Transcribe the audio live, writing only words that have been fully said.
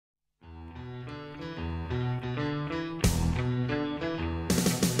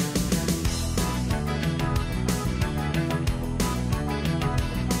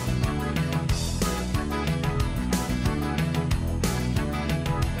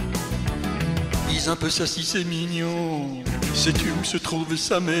Dis un peu ça si c'est mignon. Sais-tu où se trouve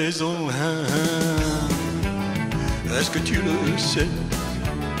sa maison? Est-ce que tu le sais?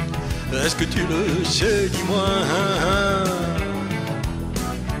 Est-ce que tu le sais? Dis-moi.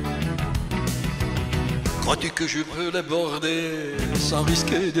 Crois-tu que je peux l'aborder sans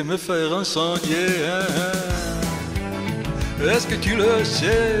risquer de me faire incendier? Est-ce que tu le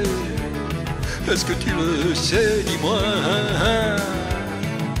sais? Est-ce que tu le sais? Dis-moi.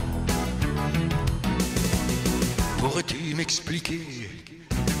 Pourrais-tu m'expliquer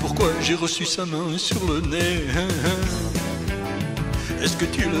pourquoi j'ai reçu sa main sur le nez? Est-ce que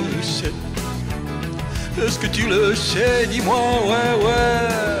tu le sais? Est-ce que tu le sais? Dis-moi, ouais, ouais.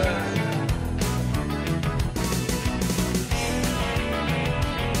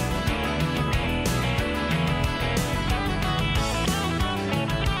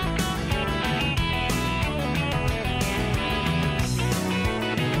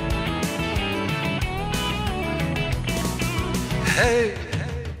 Hey,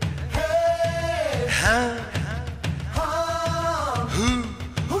 hey, hein,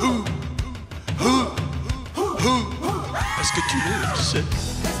 est-ce que tu le sais?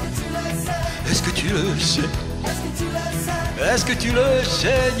 Est-ce que tu le sais? Est-ce que tu le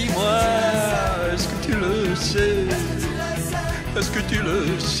sais? Dis-moi. Est-ce que tu le sais? Est-ce que tu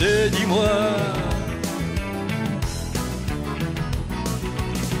le sais? Dis-moi.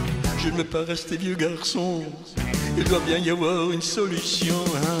 Je ne veux pas rester vieux garçon. Il doit bien y avoir une solution.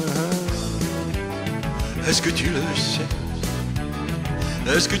 Est-ce que tu le sais?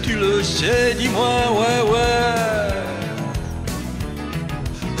 Est-ce que tu le sais? Dis-moi, ouais, ouais.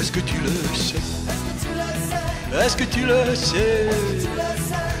 Est-ce que tu le sais? Est-ce que tu le sais?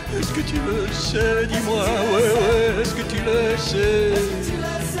 Est-ce que tu le sais? Dis-moi, ouais, ouais. Est-ce que tu le sais?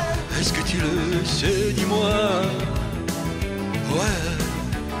 Est-ce que tu le sais? Dis-moi, ouais.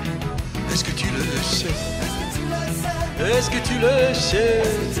 Est-ce que tu le sais? Est-ce que tu le sais?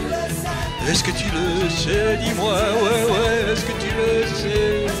 Est-ce que tu le sais? Dis-moi, ouais, ouais. Est-ce que tu le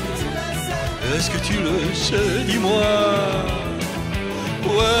sais? Est-ce que tu le sais? Dis-moi.